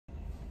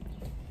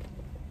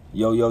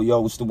Yo, yo, yo,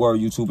 what's the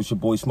word, YouTube? It's your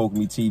boy Smoking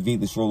Me TV.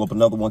 Let's roll up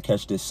another one,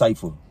 catch this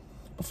cipher.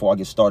 Before I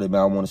get started,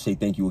 man, I want to say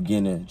thank you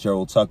again to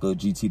Gerald Tucker,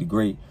 GT the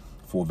Great,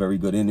 for a very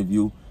good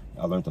interview.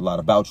 I learned a lot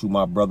about you,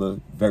 my brother.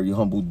 Very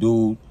humble dude. You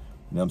know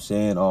what I'm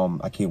saying?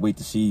 I can't wait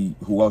to see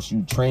who else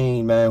you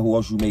train, man, who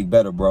else you make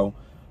better, bro.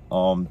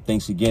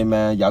 Thanks again,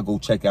 man. Y'all go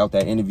check out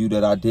that interview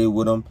that I did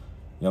with him. You know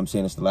what I'm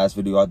saying? It's the last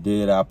video I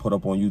did. I put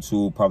up on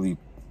YouTube probably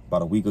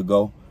about a week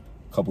ago,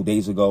 a couple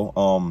days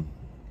ago.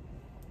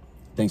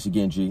 Thanks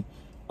again, G.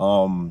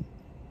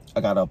 I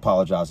gotta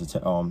apologize to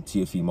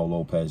Teofimo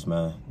Lopez,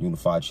 man.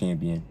 Unified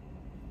champion.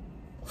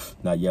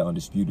 Not yet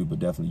undisputed, but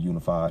definitely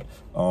unified.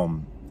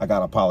 I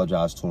gotta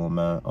apologize to him,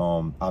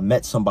 man. I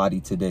met somebody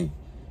today.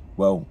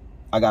 Well,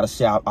 I gotta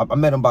say, I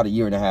met him about 1.5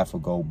 years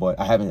ago, but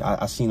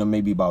I seen him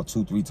maybe about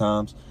 2-3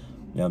 times.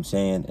 You know what I'm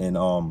saying?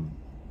 And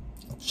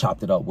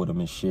chopped it up with him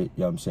and shit. You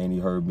know what I'm saying? He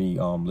heard me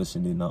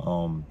listening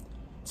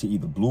to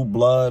either Blue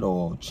Blood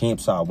or Champ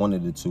Side, one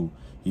of the two.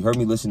 He heard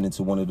me listening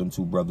to one of them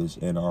two brothers,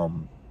 and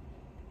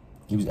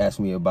he was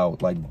asking me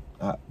about, like,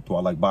 do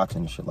I like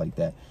boxing and shit like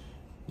that. You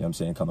know what I'm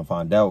saying? Come to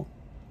find out,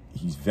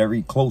 he's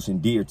very close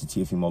and dear to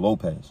Teofimo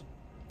Lopez.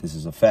 This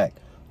is a fact.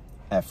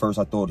 At first,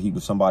 I thought he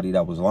was somebody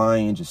that was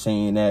lying, just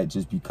saying that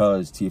just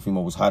because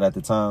Teofimo was hot at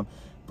the time.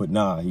 But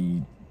nah,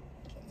 he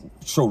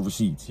showed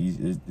receipts.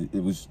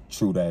 It was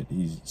true that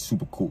he's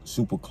super cool,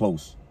 super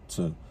close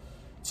to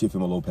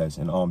Teofimo Lopez.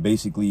 And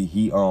basically,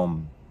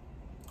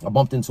 I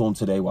bumped into him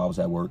today while I was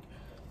at work.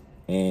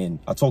 And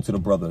I talked to the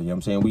brother, you know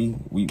what I'm saying?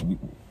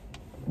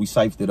 We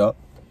cyphed it up,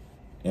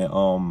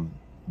 and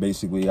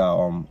basically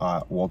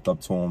I walked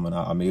up to him and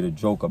I made a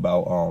joke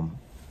about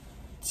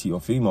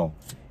Teofimo,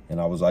 and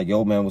I was like,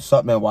 yo, man, what's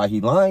up, man? Why he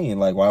lying?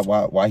 Like,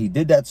 why he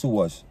did that to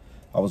us?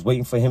 I was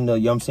waiting for him to,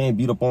 you know what I'm saying,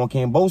 beat up on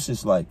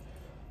Cambosis. Like,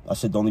 I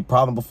said, the only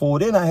problem before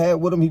then I had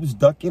with him, he was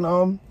ducking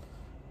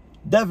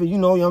Devin, you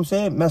know what I'm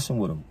saying, messing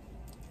with him.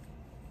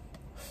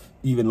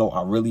 Even though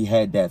I really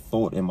had that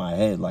thought in my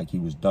head, like he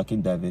was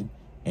ducking Devin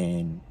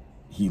and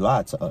he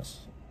lied to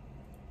us.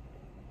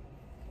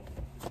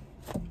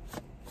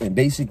 And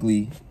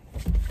basically,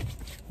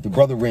 the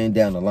brother ran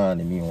down the line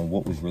to me on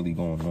what was really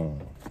going on.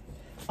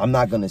 I'm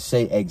not going to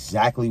say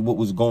exactly what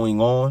was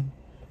going on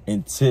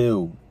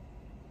until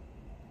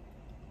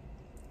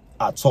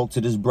I talk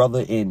to this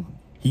brother and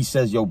he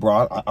says, yo,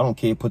 bro, I don't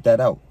care, put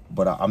that out.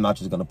 But I'm not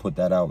just going to put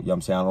that out. You know what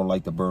I'm saying? I don't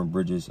like to burn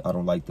bridges. I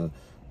don't like to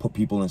put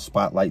people in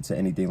spotlights or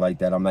anything like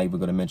that. I'm not even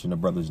going to mention the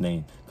brother's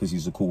name because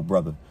he's a cool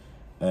brother.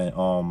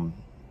 And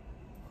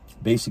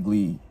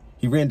basically,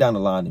 he ran down the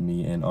line to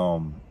me, and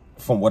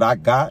from what I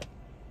got,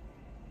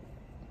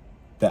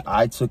 that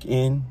I took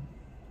in,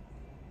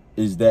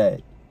 is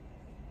that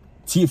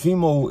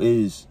Teofimo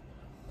is,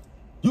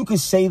 you can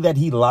say that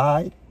he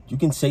lied. You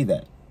can say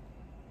that.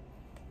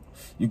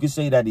 You can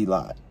say that he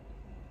lied.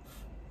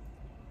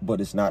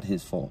 But it's not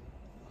his fault.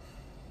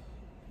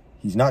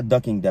 He's not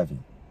ducking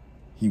Devin.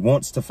 He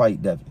wants to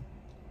fight Devin.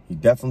 He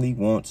definitely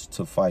wants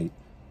to fight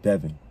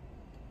Devin.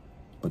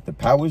 But the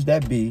powers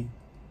that be,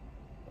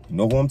 you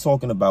know who I'm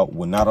talking about,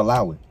 will not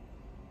allow it.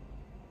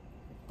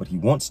 But he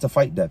wants to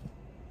fight Devin.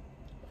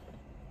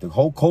 The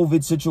whole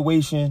COVID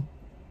situation,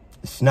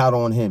 it's not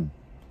on him.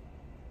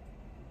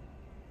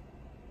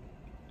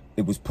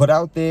 It was put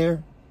out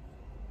there,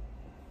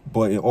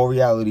 but in all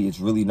reality, it's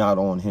really not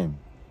on him.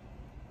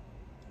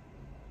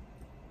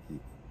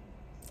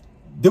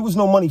 There was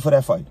no money for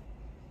that fight.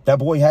 That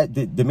boy had,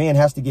 the man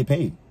has to get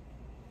paid.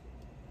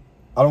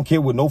 I don't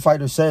care what no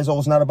fighter says. Oh,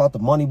 it's not about the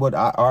money, but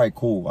all right,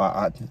 cool.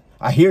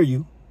 I hear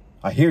you.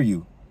 I hear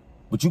you.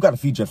 But you got to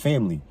feed your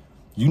family.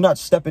 You're not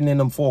stepping in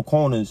them 4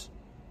 corners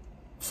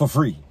for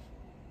free.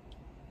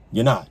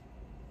 You're not.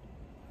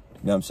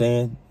 You know what I'm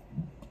saying?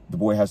 The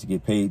boy has to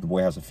get paid. The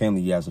boy has a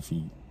family he has to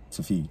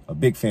feed. A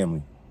big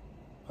family.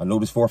 I know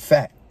this for a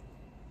fact.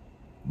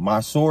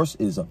 My source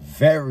is a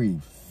very,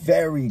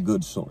 very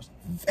good source.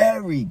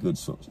 Very good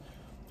source.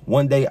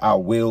 One day I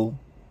will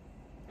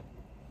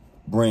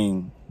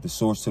bring the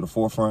source to the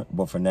forefront,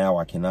 but for now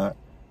I cannot.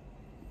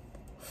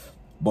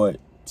 But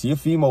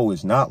Teofimo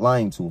is not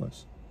lying to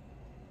us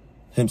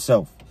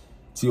himself.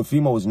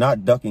 Teofimo is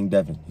not ducking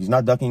Devin. He's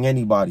not ducking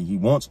anybody. He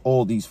wants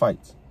all these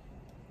fights.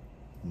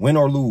 Win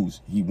or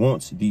lose, he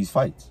wants these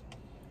fights.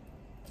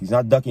 He's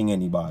not ducking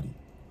anybody.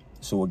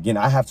 So again,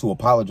 I have to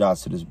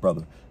apologize to this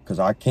brother because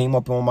I came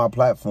up on my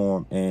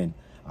platform and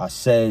I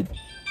said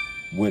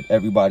what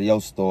everybody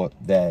else thought,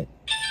 that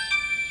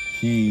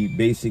he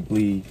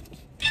basically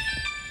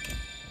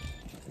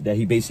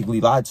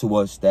lied to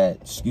us, that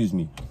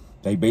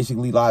he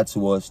basically lied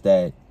to us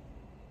that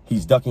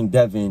he's ducking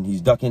Devin,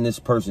 he's ducking this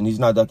person. He's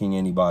not ducking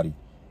anybody.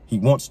 He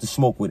wants to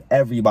smoke with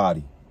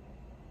everybody.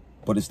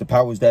 But it's the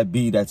powers that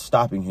be that's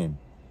stopping him. You know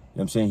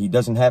what I'm saying? He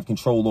doesn't have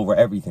control over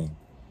everything.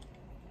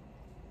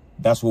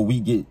 That's where we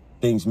get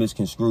things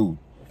misconstrued.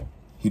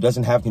 He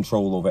doesn't have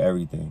control over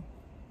everything.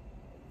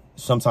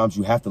 Sometimes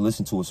you have to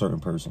listen to a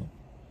certain person.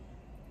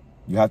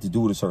 You have to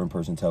do what a certain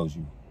person tells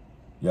you.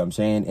 You know what I'm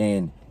saying?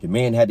 And the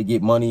man had to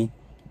get money.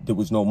 There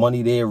was no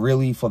money there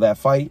really for that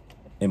fight.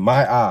 In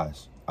my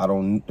eyes,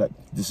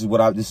 This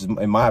is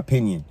in my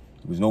opinion.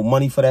 There was no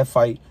money for that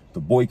fight. The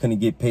boy couldn't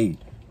get paid.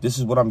 This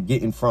is what I'm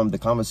getting from the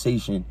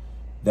conversation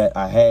that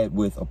I had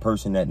with a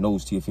person that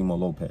knows Teofimo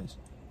Lopez.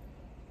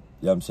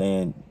 You know what I'm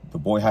saying? The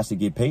boy has to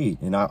get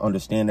paid, and I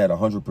understand that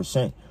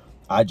 100%.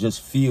 I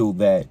just feel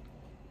that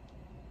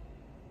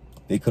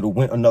they could have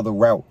went another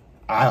route.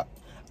 I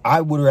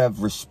would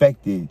have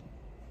respected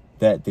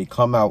that they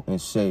come out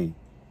and say,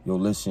 yo,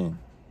 listen,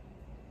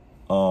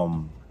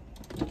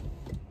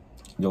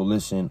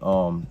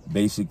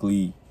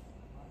 basically,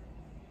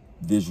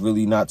 there's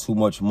really not too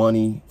much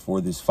money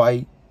for this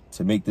fight,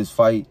 to make this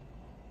fight.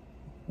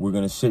 We're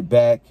going to sit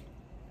back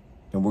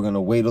and we're going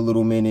to wait a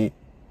little minute,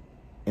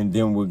 and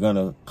then we're going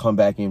to come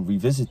back and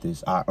revisit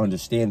this. I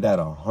understand that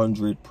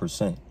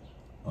 100%.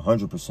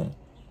 100%.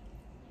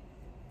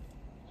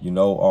 You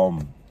know,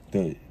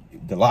 the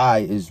lie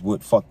is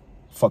what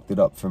fucked it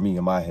up for me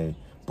in my head.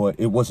 But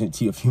it wasn't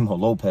Teofimo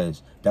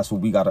Lopez. That's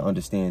what we got to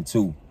understand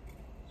too.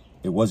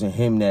 It wasn't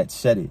him that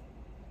said it.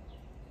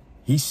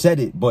 He said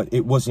it, but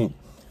it wasn't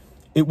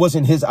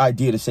his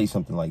idea to say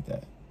something like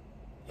that.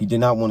 He did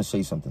not want to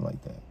say something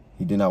like that.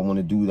 He did not want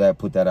to do that,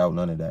 put that out,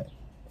 none of that,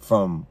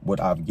 from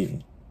what I'm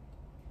getting.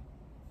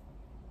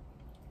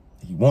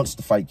 He wants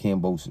to fight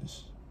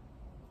Kambosos.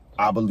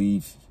 I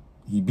believe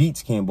he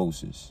beats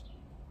Kambosos.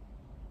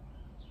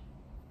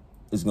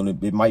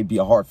 It might be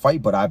a hard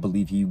fight, but I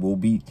believe he will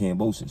beat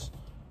Kambosos.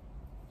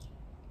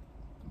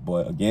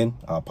 But again,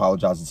 I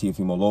apologize to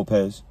Teofimo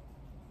Lopez.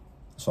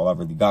 That's all I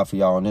really got for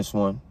y'all on this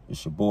one.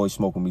 It's your boy,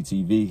 Smoke With Me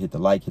TV. Hit the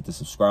like, hit the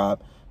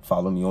subscribe.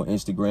 Follow me on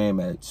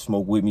Instagram at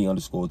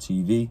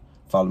smokewithme_TV.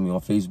 Follow me on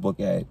Facebook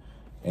at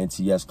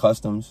NTS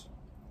Customs.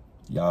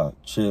 Y'all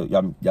chill.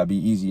 Y'all be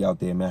easy out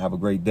there, man. Have a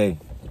great day.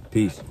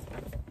 Peace.